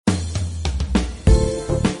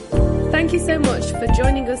Thank you so much for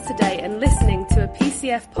joining us today and listening to a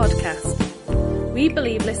PCF podcast. We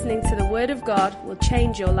believe listening to the Word of God will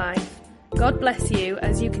change your life. God bless you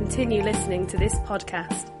as you continue listening to this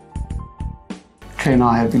podcast. Claire and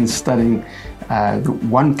I have been studying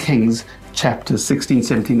 1 Kings chapters 16,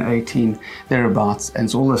 17, 18, thereabouts, and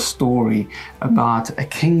it's all a story about a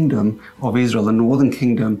kingdom of Israel, the northern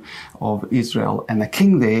kingdom of Israel, and the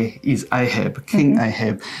king there is Ahab, King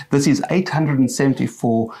Ahab. This is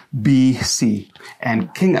 874 BC,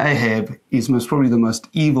 and King Ahab is most probably the most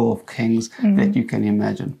evil of kings that you can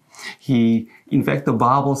imagine. In fact, the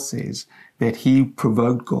Bible says that he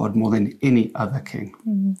provoked God more than any other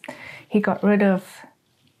king. He got rid of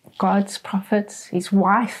God's prophets. His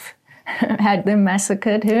wife had them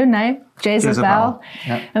massacred. Her name, Jezebel.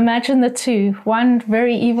 Yep. Imagine the two. One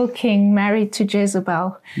very evil king married to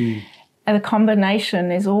Jezebel. And the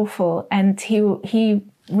combination is awful. And he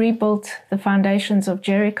rebuilt the foundations of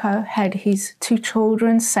Jericho, had his 2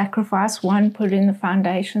 children sacrificed, one put in the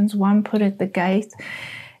foundations, one put at the gate.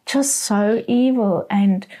 Just so evil.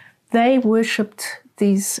 And they worshipped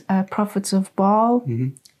these prophets of Baal.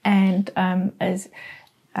 And as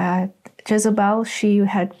Jezebel, she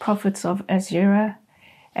had prophets of Asherah,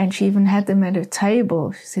 and she even had them at her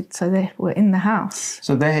table. She said, so they were in the house.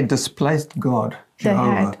 So they had displaced God,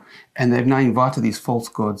 Jehovah, and they've now invited these false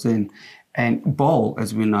gods in. And Baal,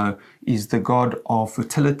 as we know, is the god of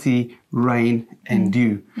fertility, rain, and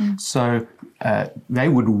dew. So they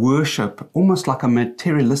would worship almost like a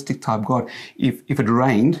materialistic type god. If it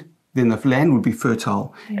rained, then the land would be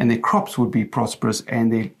fertile and their crops would be prosperous and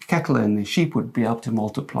their cattle and their sheep would be able to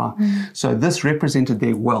multiply. So this represented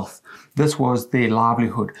their wealth. This was their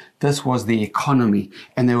livelihood. This was their economy,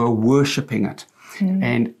 and they were worshipping it.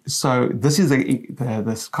 And so this is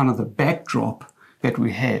this kind of the backdrop that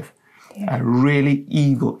we have. A really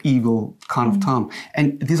evil kind of time.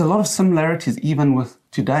 And there's a lot of similarities even with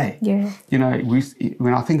today. You know,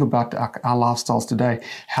 when I think about our lifestyles today,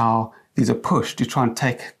 how there's a push to try and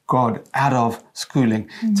take God out of schooling,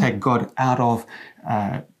 take God out of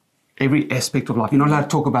every aspect of life. You're not allowed to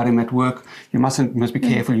talk about him at work. You must be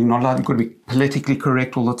careful. You're not allowed. You've got to be politically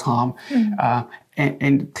correct all the time.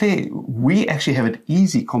 And Claire, we actually have it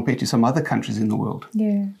easy compared to some other countries in the world.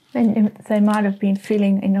 And they might have been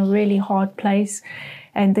feeling in a really hard place.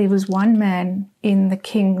 And there was one man in the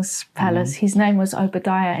king's palace. His name was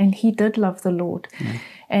Obadiah, and he did love the Lord.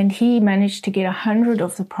 And he managed to get 100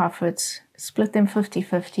 of the prophets, split them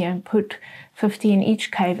 50-50 and put 50 in each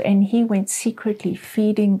cave. And he went secretly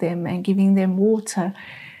feeding them and giving them water.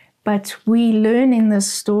 But we learn in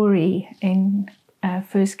this story in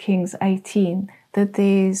 1 Kings 18 that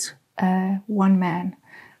there's one man,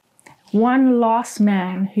 one last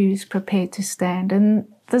man who's prepared to stand. And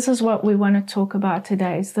this is what we want to talk about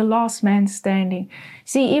today, is the last man standing.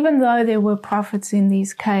 See, even though there were prophets in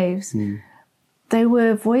these caves, they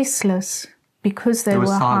were voiceless because they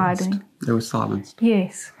were hiding. They were silenced.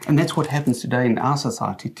 Yes. And that's what happens today in our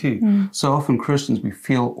society too. So often Christians, we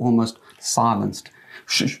feel almost silenced.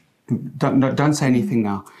 Don't say anything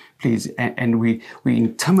now, please. And we're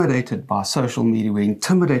intimidated by social media. We're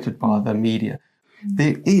intimidated by the media.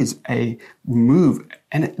 There is a move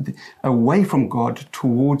away from God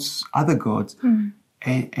towards other gods.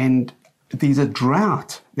 And there's a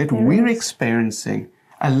drought that we're experiencing,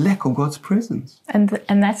 a lack of God's presence. And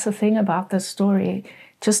that's the thing about this story,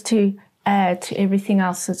 just to add to everything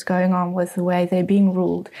else that's going on with the way they're being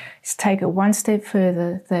ruled, is take it one step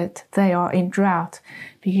further, that they are in drought.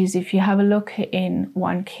 Because if you have a look in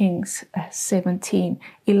 1 Kings 17,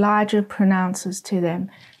 Elijah pronounces to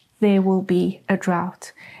them, there will be a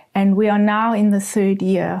drought. And we are now in the 3rd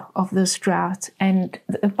year of this drought. And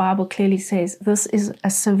the Bible clearly says this is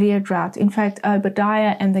a severe drought. In fact,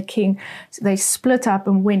 Obadiah and the king, they split up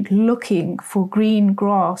and went looking for green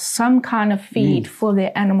grass, some kind of feed for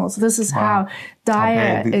their animals. This is how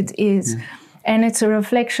dire it is. And it's a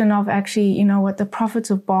reflection of actually, you know, what the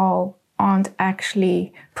prophets of Baal aren't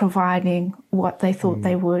actually providing what they thought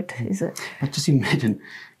they would, is it? But just imagine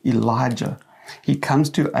Elijah. He comes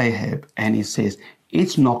to Ahab and he says,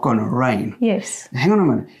 it's not going to rain. Yes. Hang on a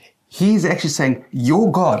minute. He's actually saying, your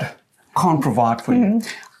God can't provide for you.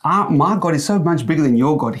 My God is so much bigger than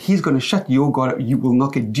your God. He's going to shut your God. You will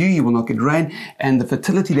not get dew, you will not get rain, and the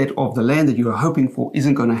fertility of the land that you are hoping for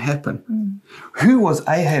isn't going to happen. Who was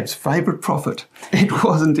Ahab's favorite prophet? It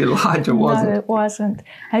wasn't Elijah, was it? No, it wasn't.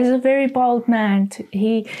 He was a very bold man.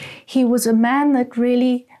 He was a man that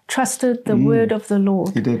really trusted the word of the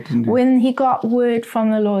Lord. He did, didn't he? When he got word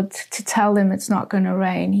from the Lord to tell them it's not going to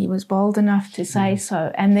rain, he was bold enough to say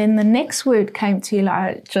so. And then the next word came to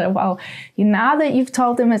Elijah, well, now that you've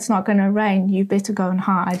told them it's not going to rain, you better go and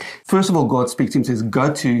hide. First of all, God speaks to him, says,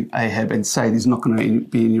 go to Ahab and say there's not going to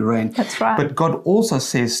be any rain. That's right. But God also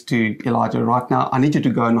says to Elijah, right now, I need you to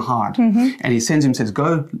go and hide. And he sends him, says,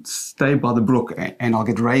 go stay by the brook and I'll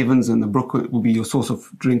get ravens and the brook will be your source of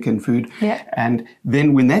drink and food. Yeah. And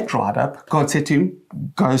then when that dried up, God said to him,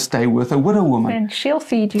 go stay with a widow woman. And she'll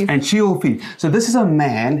feed you. And she'll feed. So this is a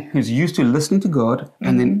man who's used to listening to God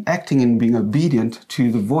and then acting and being obedient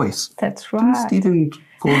to the voice. That's Didn't right. Stephen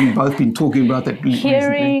Gordon both been talking about that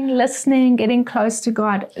Hearing, recently? listening, getting close to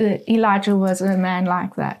God. Elijah was a man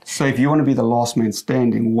like that. So if you want to be the last man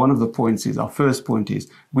standing, one of the points is, our first point is,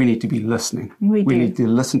 we need to be listening. We do. need to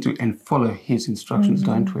listen to and follow his instructions,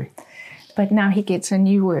 don't we? But now he gets a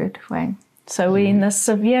new word, Wayne. So we're in this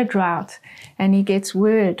severe drought and he gets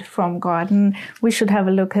word from God. And we should have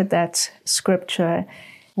a look at that scripture.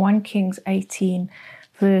 1 Kings 18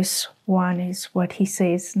 verse 1 is what he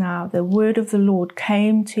says now. The word of the Lord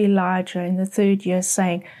came to Elijah in the 3rd year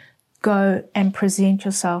saying, go and present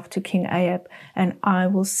yourself to King Ahab and I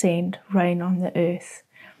will send rain on the earth.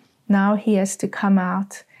 Now he has to come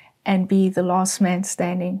out and be the last man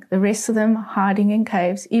standing. The rest of them hiding in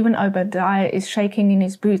caves. Even Obadiah is shaking in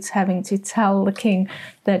his boots, having to tell the king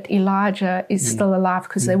that Elijah is still alive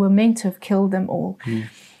because they were meant to have killed them all.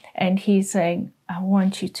 And he's saying, I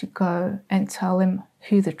want you to go and tell him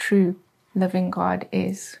who the true living God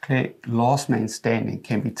is. Claire, last man standing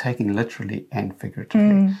can be taken literally and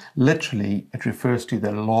figuratively. Literally, it refers to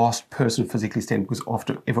the last person physically standing because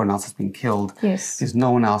after everyone else has been killed, Yes. there's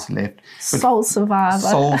no one else left. But Sole survivor.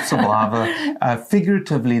 Sole survivor.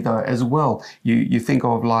 Figuratively, though, as well, you think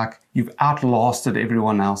of like you've outlasted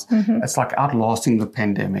everyone else. It's like outlasting the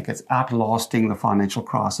pandemic. It's outlasting the financial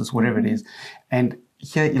crisis, whatever it is. And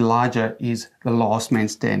here Elijah is the last man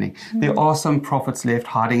standing. There are some prophets left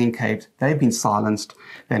hiding in caves. They've been silenced.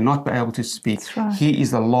 They're not able to speak. That's right. He is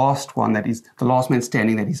the last one that is the last man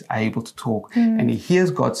standing that is able to talk. And he hears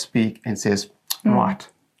God speak and says, right,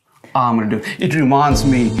 I'm going to do it. It reminds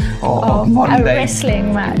me of modern a day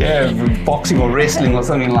wrestling match. Yeah, boxing or wrestling or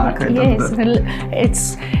something like that. Yes,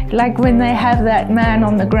 it's like when they have that man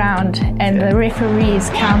on the ground and the referee is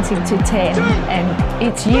counting to 10 and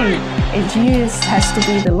it's you. It's you has to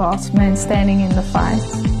be the last man standing in the fight.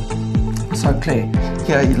 So Claire,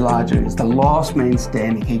 here Elijah is the last man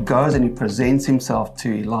standing. He goes and he presents himself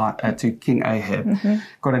to King Ahab.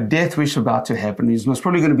 Got a death wish about to happen. He's most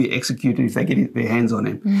probably going to be executed if they get their hands on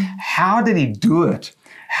him. How did he do it?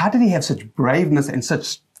 How did he have such braveness and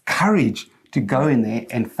such courage to go in there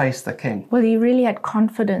and face the king? Well, he really had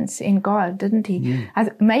confidence in God, didn't he?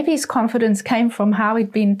 Maybe his confidence came from how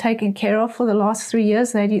he'd been taken care of for the last 3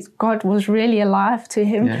 years, that God was really alive to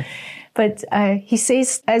him. Yeah. But he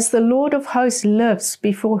says, as the Lord of hosts lives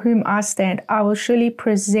before whom I stand, I will surely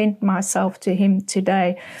present myself to him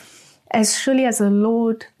today. As surely as the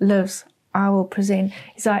Lord lives, I will present.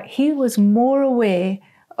 It's like he was more aware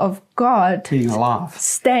of God Being alive.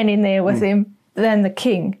 standing there with him than the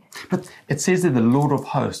king. But it says that the Lord of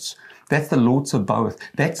hosts, that's the Lord Sabaoth.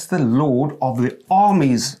 That's the Lord of the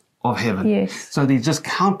armies of heaven. Yes. So there's just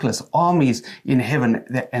countless armies in heaven,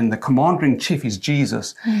 and the commander-in-chief is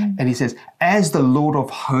Jesus. And he says, as the Lord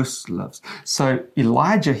of hosts lives. So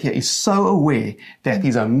Elijah here is so aware that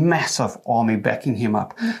there's a massive army backing him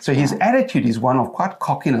up. So his attitude is one of quite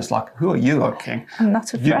cockiness, like, who are you, O king? I'm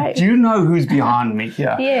not afraid. Do you know who's behind me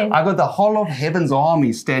here? Yeah. I got the whole of heaven's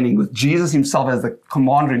army standing with Jesus himself as the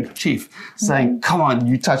commander-in-chief saying, come on,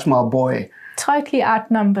 you touch my boy. Totally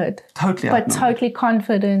outnumbered. But totally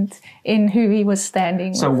confident in who he was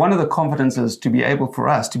standing So with. one of the confidences to be able for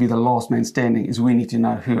us to be the last man standing is we need to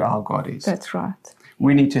know who our God is. That's right.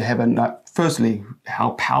 We need to have firstly,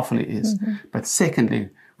 how powerful he is. But secondly,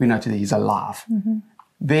 we know that he's alive.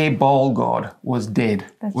 Their Baal God was dead,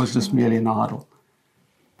 was just merely an idol.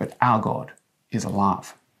 But our God is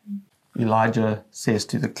alive. Elijah says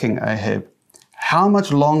to the king Ahab, how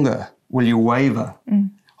much longer will you waver?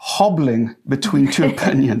 Hobbling between two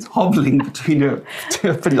opinions, hobbling between two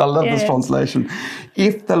opinions. I love this translation.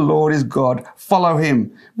 If the Lord is God, follow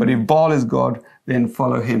him. But if Baal is God, then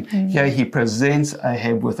follow him. Here he presents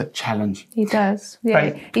Ahab with a challenge. He does.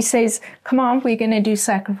 Yeah. He says, come on, we're going to do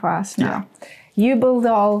sacrifice now. You build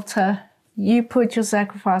the altar. you put your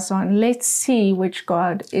sacrifice on. Let's see which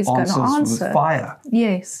God is going to answer. With fire.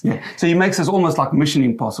 Yes. Yeah. So he makes this almost like mission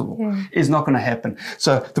impossible. Yeah. It's not going to happen.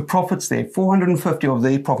 So the prophets there, 450 of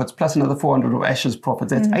their prophets plus another 400 of Asher's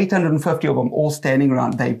prophets. That's 850 of them all standing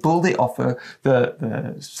around. They build their offer,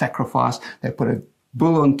 the sacrifice. They put a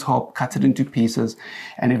bull on top, cut it into pieces,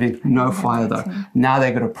 and everything. No fire though. Now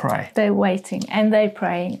they're going to pray. They're waiting, and they're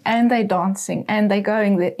praying, and they're dancing, and they're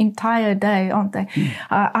going the entire day, aren't they?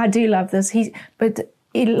 I do love this. But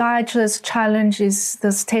Elijah's challenge is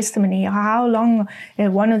this testimony. How long,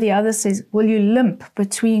 one of the others says, will you limp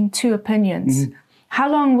between two opinions? How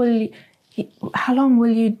long will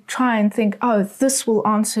you try and think, oh, this will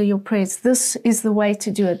answer your prayers. This is the way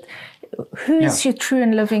to do it. Who is your true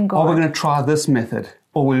and living God? Or we're going to try this method,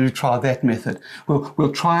 or we'll try that method.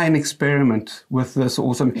 We'll try and experiment with this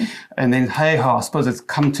also, and then, hey, I suppose it's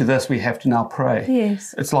come to this, we have to now pray.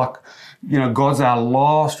 Yes. It's like, God's our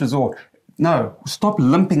last resort. No, stop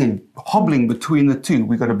limping and hobbling between the two.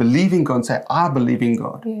 We've got to believe in God and say, I believe in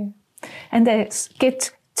God. Yeah. And they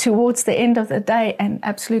get towards the end of the day and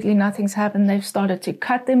absolutely nothing's happened. They've started to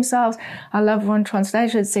cut themselves. I love one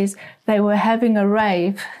translation. It says they were having a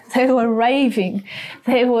rave. They were raving.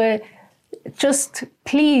 They were just,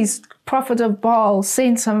 please, prophet of Baal,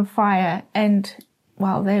 send some fire. And,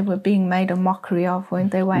 well, they were being made a mockery of,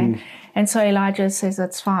 weren't they, Wayne? And so Elijah says,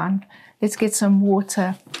 that's fine. Let's get some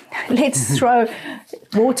water. Let's throw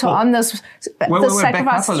water on this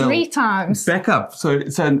sacrifice 3 times. Back up. So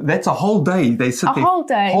that's a whole day. They sit there. Whole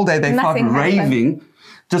day. They start raving. Happened.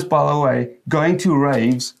 Just by the way, going to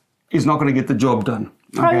raves is not going to get the job done.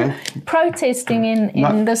 Okay? Protesting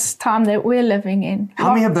in this time that we're living in.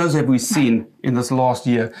 How many of those have we seen in this last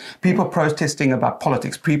year? People protesting about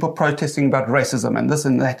politics, people protesting about racism and this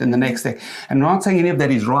and that and the next thing. And I'm not saying any of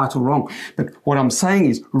that is right or wrong, but what I'm saying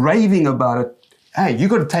is raving about it. Hey, you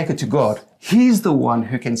got to take it to God. He's the one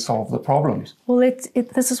who can solve the problems. Well,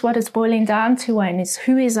 this is what it's boiling down to, Wayne, is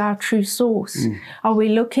who is our true source? Are we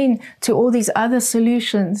looking to all these other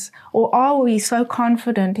solutions, or are we so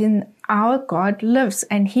confident in our God lives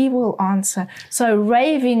and he will answer? So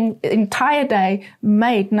raving the entire day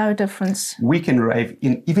made no difference. We can rave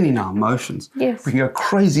even in our emotions. Yes. We can go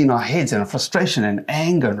crazy in our heads and frustration and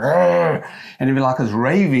anger and it'll be like us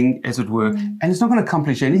raving, as it were, and it's not going to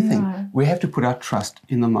accomplish anything. No. We have to put our trust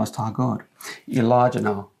in the Most High God. Elijah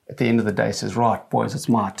now, at the end of the day, says, right, boys, it's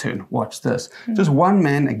my turn. Watch this. Just one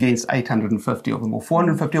man against 850 of them, or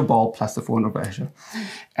 450 of Baal plus the 400 of Asher.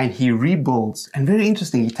 And he rebuilds. And very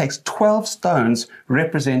interesting, he takes 12 stones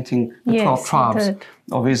representing the 12 tribes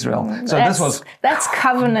of Israel. So that's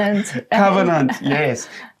covenant. Covenant, yes.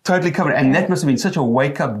 Totally covenant. And that must have been such a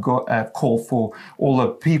wake-up call for all the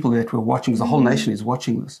people that were watching, because the whole nation is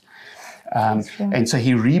watching this. And so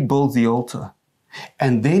he rebuilds the altar.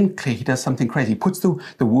 And then he does something crazy. He puts the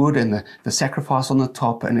wood and the sacrifice on the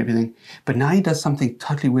top and everything. But now he does something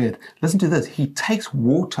totally weird. Listen to this. He takes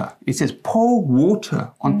water. It says pour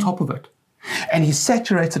water on top of it. And he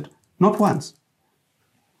saturates it not once,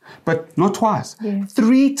 but not twice. Yes.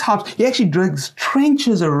 3 times. He actually digs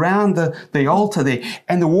trenches around the altar there,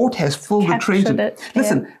 and the water has filled the trenches.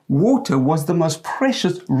 Listen, water was the most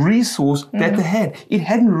precious resource that they had. It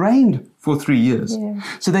hadn't rained for 3 years. Yeah.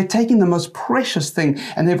 So they're taking the most precious thing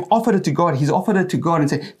and they've offered it to God. He's offered it to God and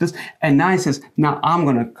say this. And now he says, now I'm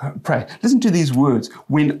going to pray. Listen to these words.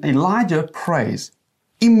 When Elijah prays,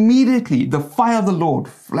 immediately the fire of the Lord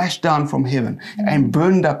flashed down from heaven and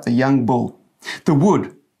burned up the young bull, the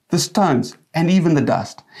wood, the stones, and even the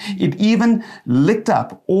dust. It even licked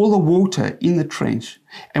up all the water in the trench.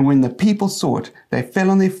 And when the people saw it, they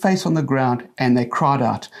fell on their face on the ground and they cried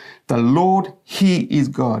out, the Lord, He is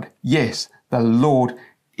God. Yes, the Lord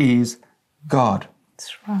is God.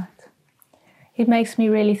 That's right. It makes me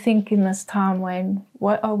really think in this time, when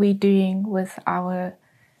what are we doing with our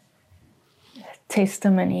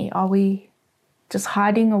testimony? Are we just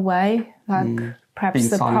hiding away like perhaps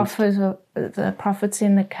the prophets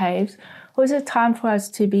in the caves? Or is it time for us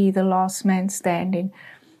to be the last man standing?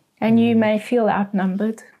 And you may feel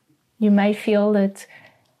outnumbered. You may feel that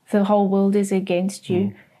the whole world is against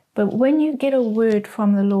you. But when you get a word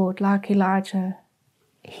from the Lord, like Elijah,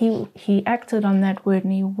 he acted on that word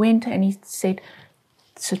and he went and he said,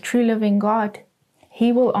 it's a true living God.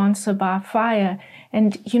 He will answer by fire.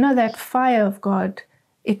 And you know, that fire of God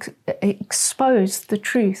exposed the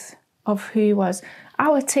truth of who he was.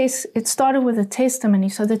 It started with a testimony.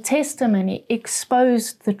 So the testimony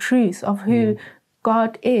exposed the truth of who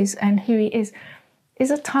God is and who he is. Is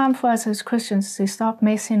it time for us as Christians to stop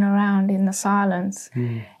messing around in the silence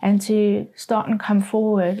and to start and come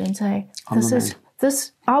forward and say,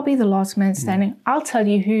 I'll be the last man standing. I'll tell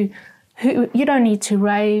you You don't need to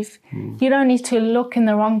rave. You don't need to look in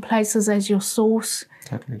the wrong places as your source.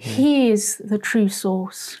 Totally agree. He is the true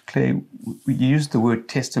source. Claire, we use the word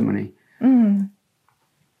testimony.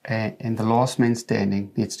 And the last man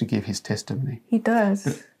standing needs to give his testimony. He does.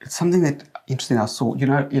 But it's something that, interesting, I saw,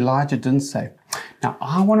 Elijah didn't say. Now,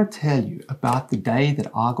 I want to tell you about the day that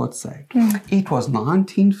I got saved. It was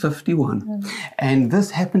 1951, and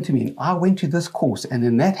this happened to me. And I went to this course, and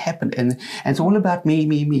then that happened, and it's all about me,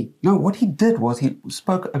 me, me. No, what he did was he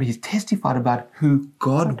testified about who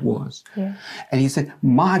God was. Yeah. And he said,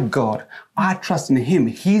 my God, I trust in him.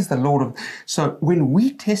 He's the Lord of... So when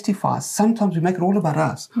we testify, sometimes we make it all about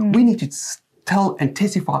us. We need to tell and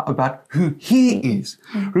testify about who he is.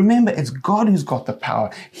 Remember, it's God who's got the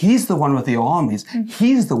power. He's the one with the armies.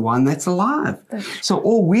 He's the one that's alive. So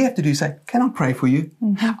all we have to do is say, can I pray for you?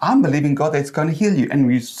 I'm believing God that's going to heal you.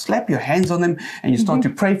 And you slap your hands on them and you start to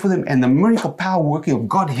pray for them, and the miracle power working of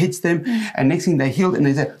God hits them, and next thing they're healed, and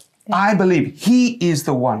they say, I believe he is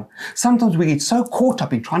the one. Sometimes we get so caught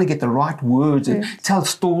up in trying to get the right words and tell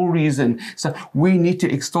stories, and so we need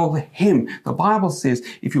to extol him. The Bible says,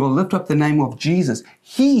 if you will lift up the name of Jesus,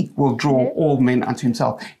 he will draw all men unto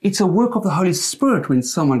himself. It's a work of the Holy Spirit when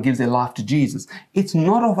someone gives their life to Jesus. It's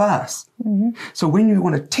not of us. So when we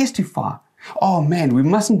want to testify, oh man, we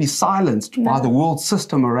mustn't be silenced by the world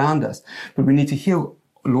system around us, but we need to hear,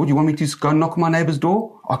 Lord, you want me to go knock on my neighbor's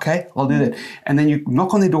door? Okay, I'll do that. And then you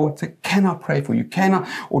knock on their door and say, can I pray for you? Can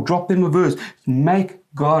I? Or drop them a verse. Make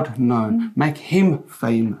God known. Make him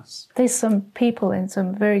famous. There's some people in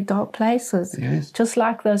some very dark places, just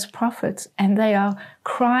like those prophets, and they are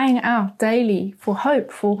crying out daily for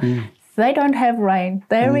hope, for they don't have rain.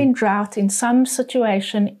 They're in drought in some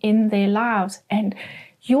situation in their lives. And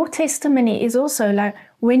your testimony is also like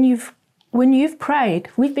when you've prayed.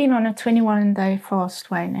 We've been on a 21-day fast,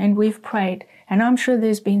 Wayne, and we've prayed. And I'm sure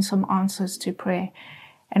there's been some answers to prayer.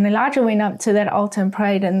 And Elijah went up to that altar and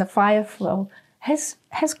prayed, and the fire fell. Has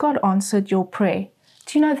God answered your prayer?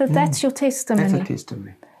 Do you know that that's your testimony? That's a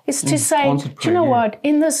testimony. It's to say, do you know what?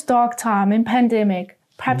 In this dark time, in pandemic,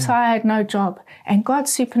 perhaps I had no job, and God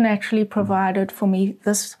supernaturally provided for me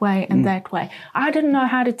this way and that way. I didn't know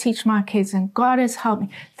how to teach my kids, and God has helped me.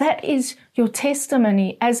 That is your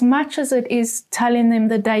testimony, as much as it is telling them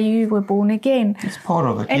the day you were born again. It's part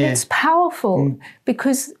of it, and it's powerful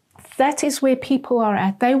because that is where people are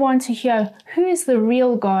at. They want to hear, who is the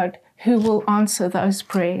real God who will answer those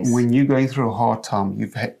prayers? When you're going through a hard time,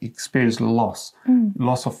 you've experienced loss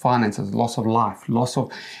of finances, loss of life,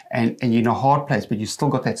 and you're in a hard place, but you still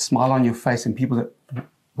got that smile on your face, and people say,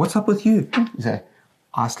 what's up with you? You say,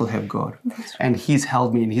 I still have God. And he's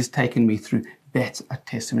held me and he's taken me through. That's a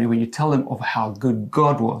testimony when you tell them of how good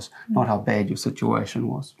God was, not how bad your situation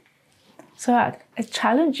was. So I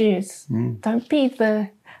challenge you, don't be the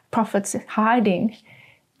prophets hiding.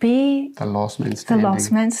 Be the last man standing. The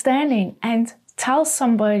last man standing, and tell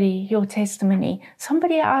somebody your testimony.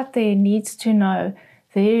 Somebody out there needs to know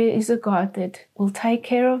there is a God that will take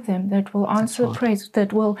care of them, that will answer prayers,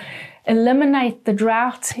 that will eliminate the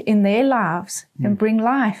drought in their lives and bring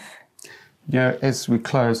life. As we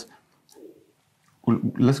close,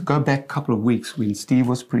 let's go back a couple of weeks when Steve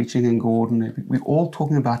was preaching and Gordon. We're all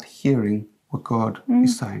talking about hearing what God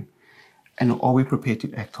is saying. And are we prepared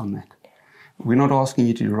to act on that? We're not asking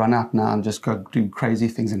you to run out now and just go do crazy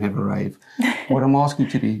things and have a rave. What I'm asking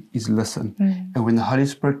you to do is listen. And when the Holy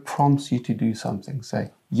Spirit prompts you to do something,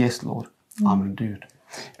 say, yes, Lord, I'm going to do it.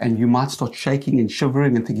 And you might start shaking and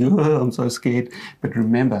shivering and thinking, oh, I'm so scared. But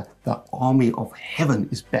remember, the army of heaven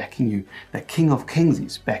is backing you. The King of Kings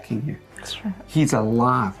is backing you. That's right. He's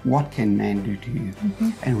alive. What can man do to you?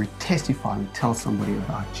 And we testify and tell somebody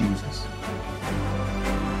about Jesus.